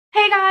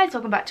guys,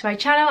 welcome back to my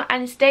channel,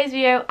 and in today's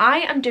video I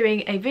am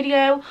doing a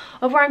video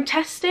of where I'm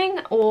testing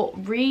or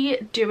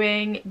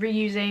redoing,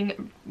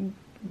 reusing,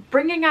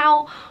 bringing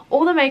out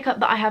all the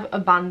makeup that I have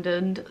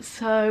abandoned.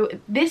 So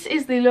this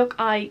is the look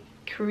I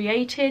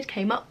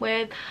came up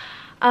with.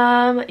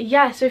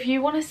 Yeah, so if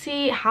you want to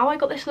see how I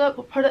got this look,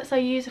 what products I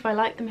use, if I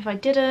like them, if I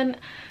didn't,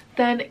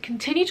 then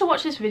continue to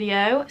watch this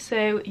video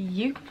so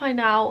you can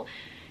find out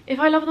if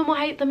I love them or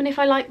hate them, and if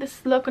I like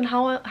this look and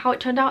how it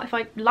turned out, if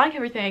I like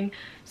everything.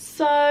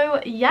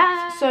 So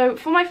yeah, so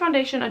for my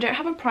foundation I don't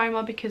have a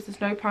primer because there's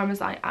no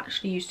primers I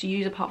actually used to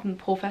use apart from the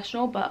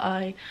Professional, but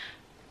I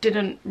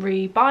didn't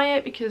re-buy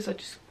it because I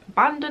just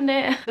abandoned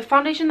it. The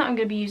foundation that I'm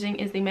going to be using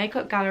is the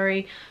Makeup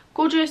Gallery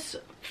Gorgeous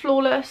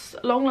Flawless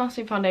Long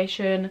Lasting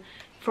Foundation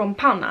from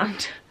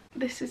Poundland.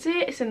 This is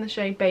it, it's in the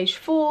shade Beige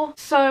 4.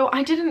 So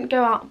I didn't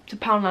go out to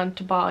Poundland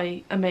to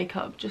buy a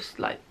makeup, just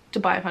like to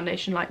buy a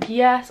foundation. Like,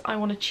 yes, I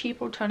want a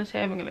cheap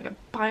alternative, I'm gonna go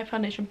buy a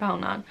foundation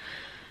Poundland.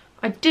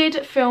 I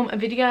did film a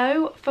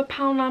video for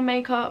Poundland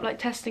makeup, like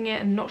testing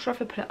it, and not sure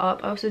if I put it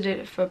up. I also did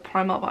it for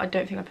Primark, but I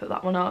don't think I put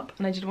that one up.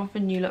 And I did one for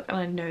New Look, and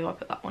I know I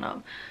put that one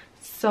up.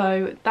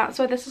 So that's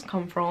where this has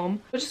come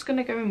from. We're just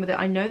gonna go in with it.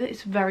 I know that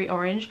it's very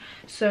orange,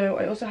 so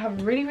I also have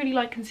a really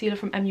light concealer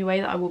from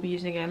MUA that I will be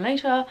using again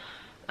later.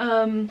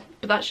 But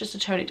that's just to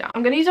tone it down.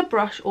 I'm gonna use a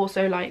brush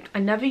also. Like, I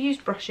never use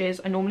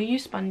brushes, I normally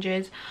use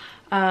sponges.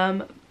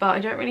 But I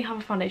don't really have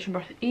a foundation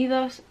brush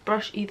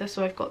either,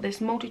 so I've got this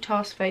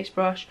multitask face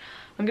brush.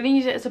 I'm going to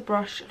use it as a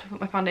brush to put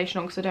my foundation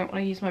on because I don't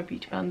want to use my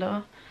beauty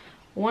blender.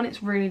 One,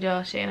 it's really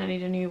dirty and I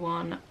need a new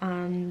one,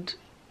 and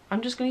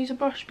I'm just going to use a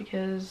brush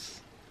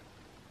because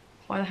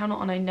why the hell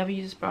not, and I never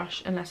use this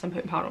brush unless I'm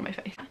putting powder on my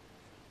face.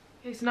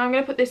 Okay, so now I'm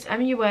going to put this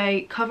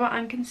MUA Cover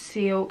and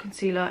Conceal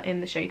concealer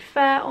in the shade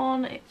Fair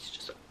on. It's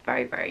just a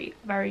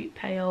very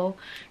pale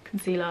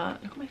concealer.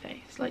 Look at my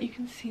face, like you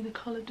can see the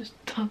colour just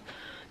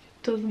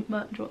doesn't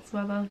match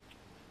whatsoever.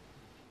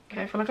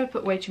 Okay, I feel like I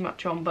put way too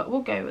much on, but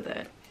we'll go with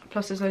it.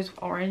 Plus there's loads of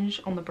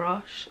orange on the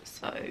brush,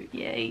 so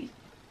yay.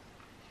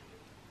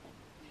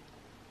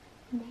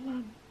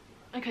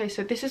 Okay,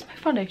 so this is my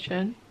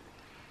foundation.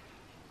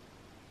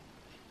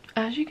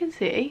 As you can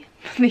see,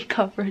 the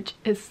coverage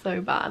is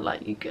so bad,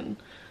 like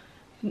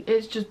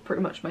it's just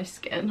pretty much my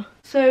skin.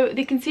 So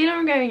the concealer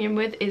I'm going in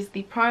with is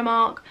the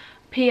Primark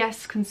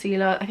PS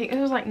concealer. I think it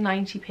was like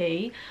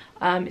 90p.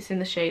 It's in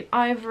the shade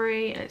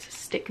Ivory, and it's a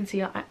stick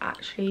concealer. I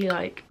actually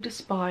like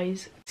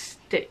despise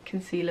stick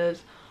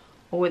concealers,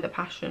 or with a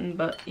passion,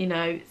 but you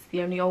know, it's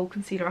the only old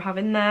concealer I have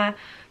in there.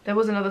 There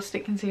was another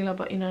stick concealer,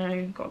 but you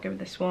know, gotta go with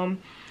this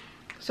one.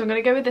 So I'm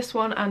gonna go with this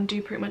one and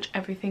do pretty much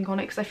everything on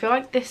it because I feel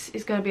like this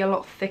is gonna be a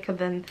lot thicker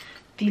than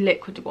the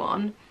liquid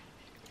one.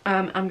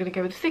 I'm gonna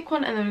go with the thick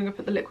one, and then I'm gonna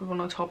put the liquid one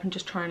on top and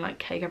just try and like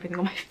cake everything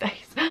on my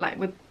face. Like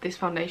with this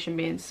foundation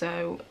being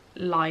so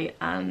light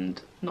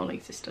and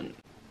non-existent.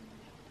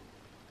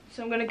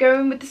 So I'm gonna go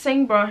in with the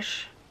same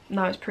brush.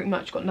 Now it's pretty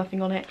much got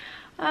nothing on it,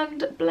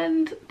 and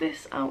blend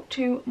this out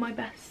to my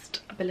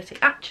best ability.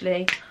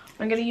 Actually,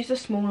 I'm gonna use a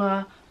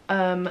smaller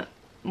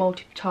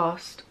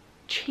multitask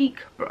cheek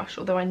brush,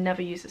 although I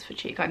never use this for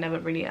cheek. I never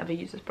really ever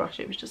use this brush.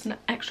 It was just an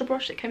extra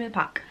brush that came in the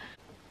pack.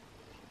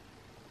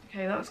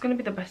 Okay, that's going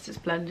to be the best it's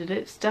blended.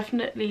 It's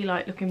definitely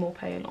like looking more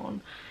pale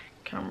on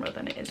camera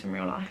than it is in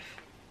real life.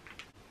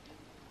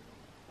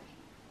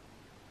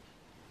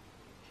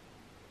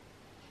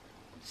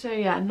 So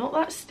yeah, not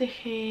that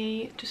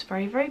sticky, just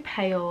very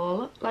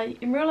pale. Like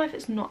in real life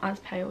it's not as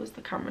pale as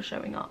the camera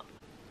showing up.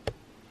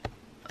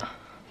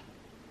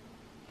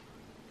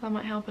 That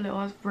might help a little.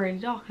 I was really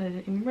dark and I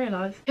didn't even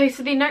realise. Okay,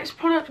 so the next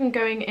product I'm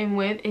going in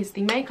with is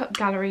the Makeup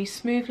Gallery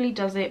Smoothly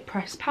Does It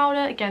Pressed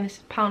Powder. Again, this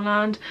is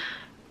Poundland.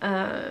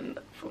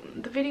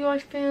 From the video I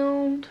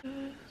filmed.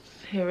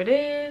 Here it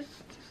is.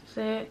 This is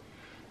it.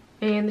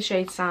 In the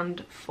shade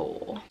Sand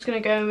 4. I'm just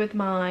going to go with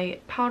my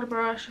powder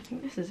brush. I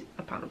think this is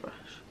a powder brush.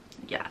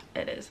 Yeah,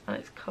 it is. And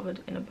it's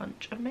covered in a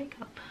bunch of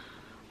makeup.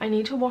 I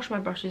need to wash my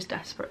brushes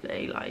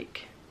desperately,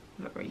 like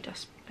very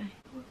desperately.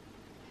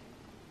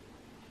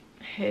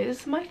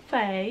 Here's my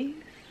face.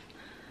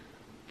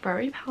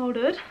 Very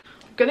powdered.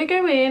 I'm going to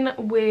go in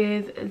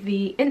with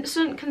the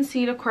Instant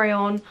Concealer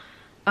Crayon.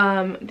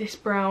 This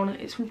brown,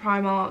 it's from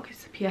Primark,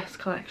 it's the PS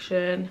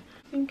collection.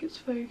 I think it's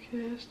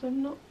focused,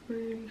 I'm not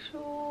really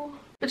sure.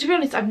 But to be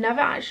honest, I've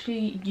never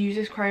actually used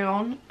this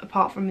crayon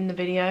apart from in the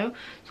video.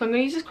 So I'm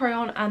going to use this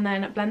crayon and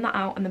then blend that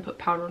out and then put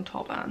powder on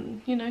top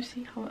and, you know,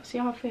 see how I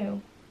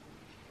feel.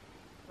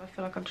 I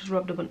feel like I've just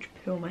rubbed a bunch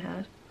of poo on my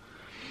head.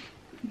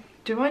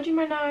 Do I do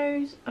my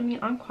nose? I mean,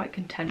 I'm quite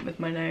content with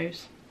my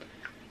nose.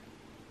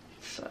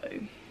 So,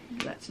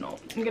 let's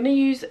not. I'm going to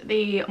use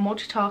the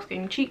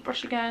multitasking cheek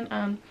brush again,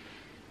 and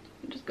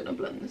I'm just going to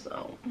blend this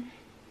out.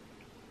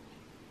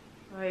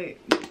 Right,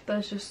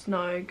 there's just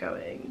no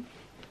going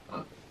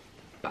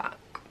back.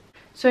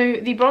 So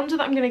the bronzer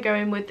that I'm going to go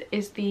in with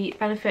is the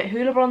Benefit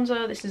Hoola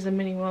bronzer. This is a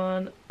mini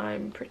one.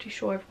 I'm pretty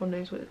sure everyone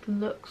knows what it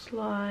looks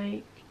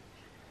like.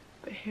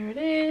 But here it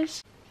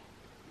is.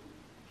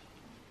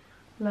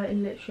 Like, it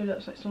literally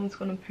looks like someone's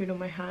gone and pooed on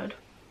my head.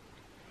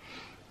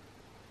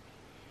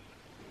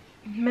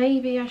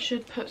 maybe I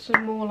should put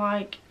some more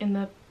like in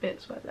the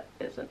bits where there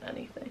isn't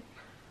anything.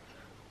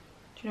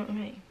 Do you know what I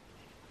mean?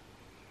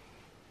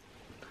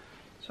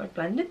 So I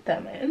blended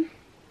them in.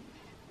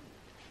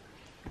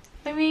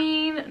 I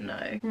mean,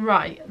 no.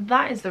 Right,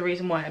 that is the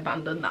reason why I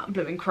abandoned that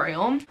blue in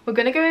crayon. We're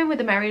going to go in with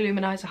the Mary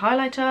Luminizer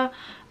highlighter,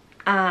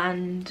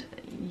 and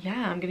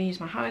yeah, I'm going to use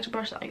my highlighter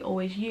brush that I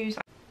always use.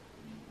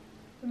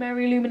 The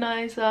Mary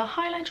Luminizer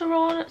highlighter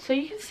on, so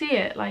you can see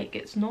it, like,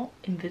 it's not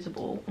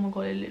invisible. Oh my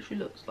god, it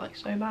literally looks like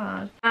so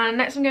bad. And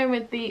next I'm going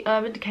with the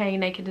Urban Decay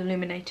Naked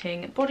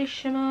Illuminating Body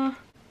Shimmer.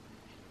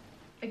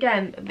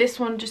 Again, this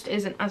one just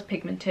isn't as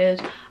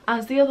pigmented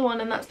as the other one,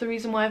 and that's the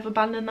reason why I've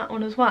abandoned that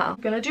one as well.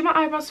 I'm going to do my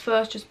eyebrows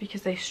first just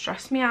because they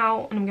stress me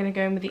out, and I'm going to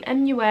go in with the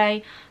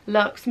MUA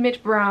Luxe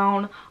Mid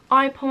Brown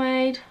Eye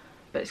Pomade,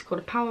 but it's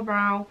called a Power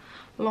Brow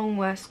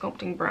Longwear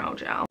Sculpting Brow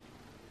Gel.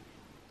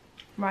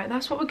 Right,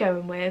 that's what we're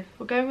going with.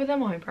 We're going with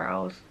them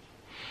eyebrows.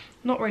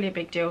 Not really a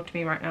big deal to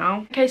me right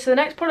now. Okay, so the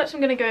next products I'm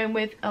going to go in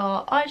with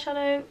are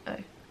eyeshadow. Oh,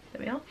 there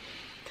we are.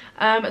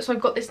 So I've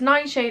got this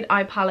 9 shade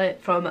eye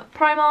palette from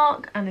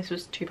Primark, and this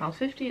was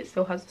 £2.50. It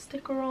still has a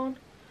sticker on.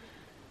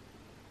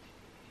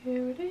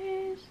 Here it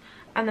is.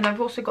 And then I've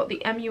also got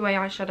the MUA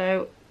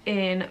eyeshadow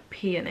in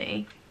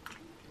Peony.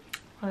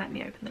 Well, let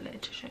me open the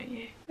lid to show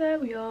you. There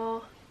we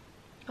are.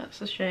 That's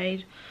the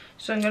shade.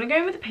 So I'm going to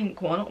go with the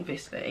pink one,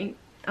 obviously.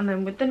 And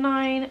then with the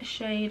 9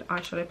 shade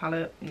eyeshadow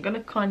palette, I'm going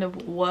to kind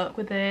of work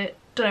with it.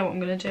 Don't know what I'm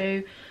going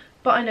to do,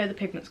 but I know the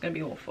pigment's going to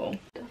be awful.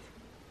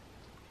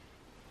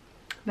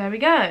 There we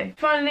go.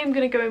 Finally, I'm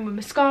going to go in with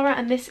mascara,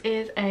 and this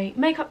is a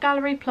Makeup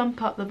Gallery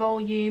Plump Up the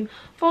Volume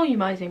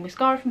Volumizing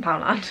Mascara from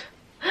Poundland.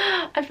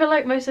 I feel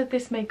like most of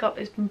this makeup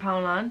is from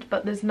Poundland,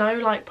 but there's no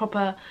like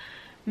proper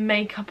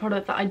makeup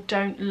product that I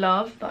don't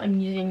love that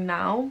I'm using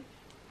now.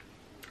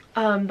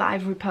 That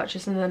I've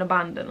repurchased and then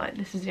abandoned. Like,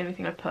 this is the only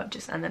thing I've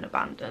purchased and then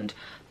abandoned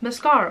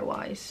mascara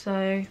wise.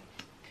 So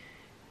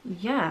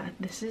yeah,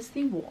 this is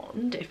the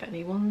wand if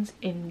anyone's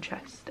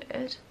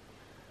interested.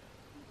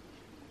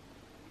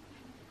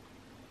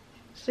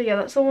 So yeah,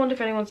 that's the wand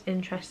if anyone's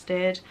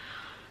interested.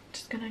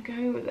 Just gonna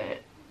go with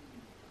it.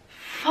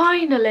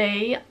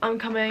 Finally, I'm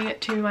coming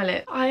to my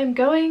lip. I am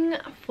going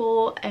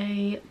for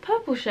a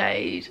purple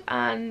shade,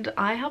 and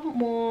I haven't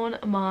worn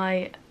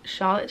my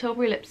Charlotte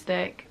Tilbury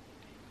lipstick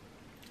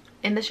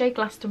in the shade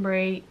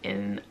Glastonbury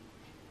in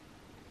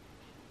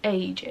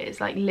ages.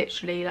 Like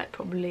literally, like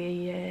probably a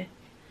year.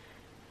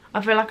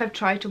 I feel like I've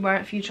tried to wear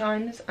it a few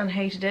times and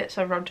hated it,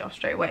 so I rubbed it off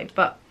straight away.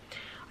 But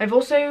I've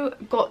also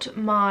got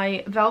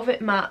my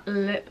Velvet Matte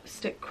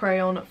Lipstick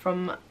Crayon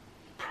from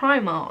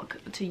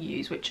Primark to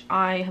use, which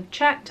I have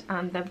checked,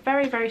 and they're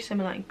very, very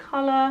similar in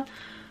colour.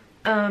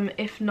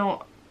 If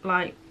not,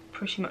 like,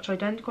 pretty much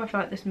identical. I feel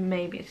like this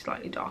may be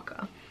slightly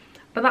darker,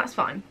 but that's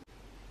fine.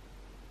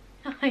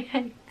 I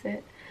hate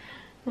it.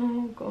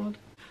 Oh, God.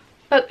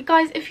 But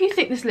guys, if you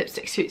think this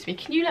lipstick suits me,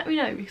 can you let me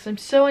know? Because I'm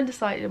so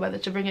undecided whether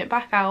to bring it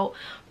back out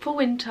for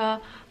winter,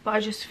 but I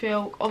just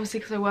feel, obviously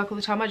because I work all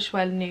the time, I just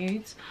wear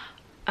nudes.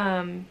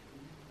 But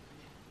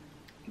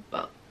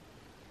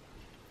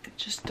it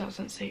just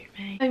doesn't suit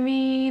me. I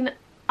mean,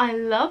 I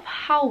love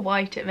how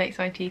white it makes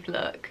my teeth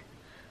look.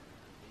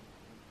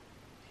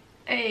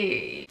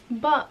 Hey,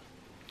 but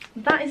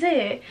that is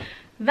it.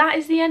 That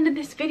is the end of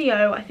this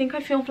video. I think I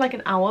filmed for like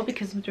an hour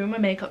because doing my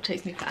makeup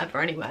takes me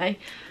forever anyway.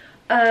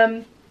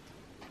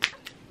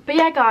 But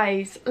yeah,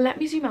 guys, let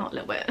me zoom out a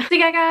little bit. So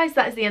yeah, guys,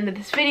 that is the end of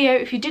this video.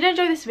 If you did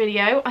enjoy this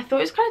video, I thought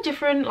it was kind of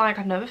different. Like,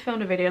 I've never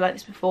filmed a video like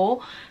this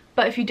before.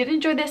 But if you did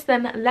enjoy this,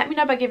 then let me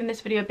know by giving this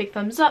video a big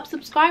thumbs up,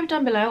 subscribe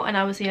down below, and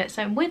I will see you next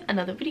time with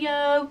another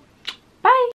video. Bye!